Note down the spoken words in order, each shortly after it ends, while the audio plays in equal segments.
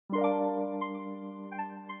Hi,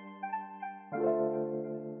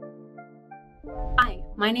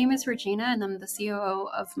 my name is Regina and I'm the COO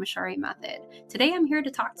of Mochary Method. Today I'm here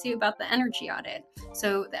to talk to you about the energy audit.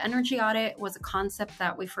 So the energy audit was a concept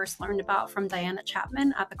that we first learned about from Diana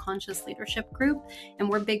Chapman at the Conscious Leadership Group, and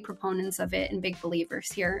we're big proponents of it and big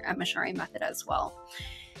believers here at Mochary Method as well.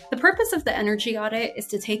 The purpose of the energy audit is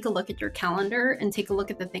to take a look at your calendar and take a look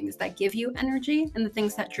at the things that give you energy and the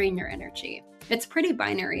things that drain your energy. It's pretty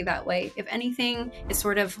binary that way. If anything is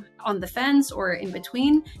sort of on the fence or in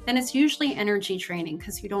between, then it's usually energy draining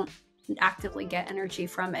because you don't actively get energy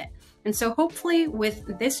from it. And so hopefully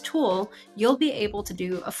with this tool, you'll be able to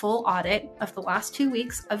do a full audit of the last 2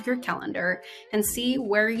 weeks of your calendar and see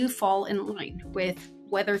where you fall in line with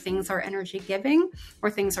whether things are energy giving or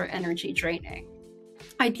things are energy draining.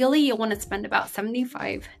 Ideally, you'll want to spend about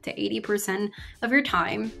 75 to 80% of your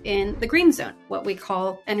time in the green zone, what we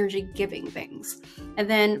call energy giving things. And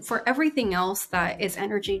then for everything else that is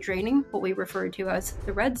energy draining, what we refer to as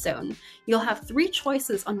the red zone, you'll have 3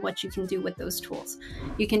 choices on what you can do with those tools.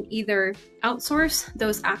 You can either outsource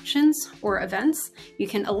those actions or events, you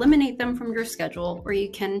can eliminate them from your schedule, or you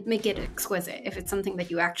can make it exquisite if it's something that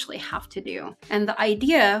you actually have to do. And the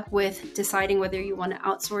idea with deciding whether you want to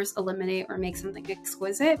outsource, eliminate, or make something exquisite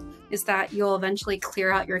is that you'll eventually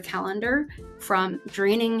clear out your calendar from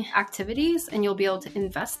draining activities and you'll be able to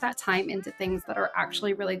invest that time into things that are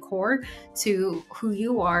actually really core to who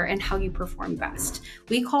you are and how you perform best.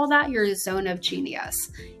 We call that your zone of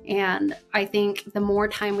genius. And I think the more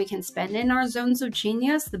time we can spend in our zones of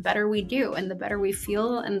genius, the better we do and the better we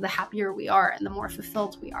feel and the happier we are and the more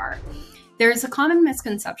fulfilled we are. There's a common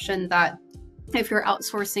misconception that if you're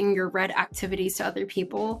outsourcing your red activities to other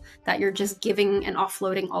people, that you're just giving and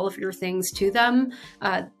offloading all of your things to them,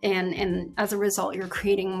 and as a result, you're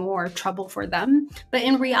creating more trouble for them. But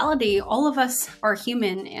in reality, all of us are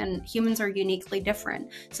human and humans are uniquely different.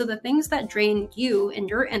 So the things that drain you and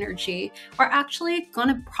your energy are actually going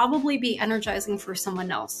to probably be energizing for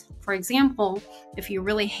someone else. For example, if you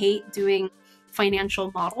really hate doing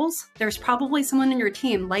financial models, there's probably someone in your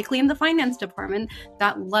team, likely in the finance department,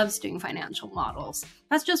 that loves doing financial models.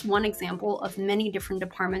 That's just one example of many different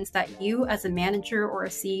departments that you as a manager or a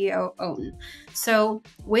CEO own. So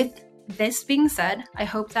with this being said, I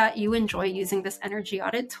hope that you enjoy using this energy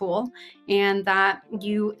audit tool and that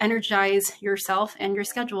you energize yourself and your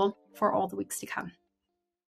schedule for all the weeks to come.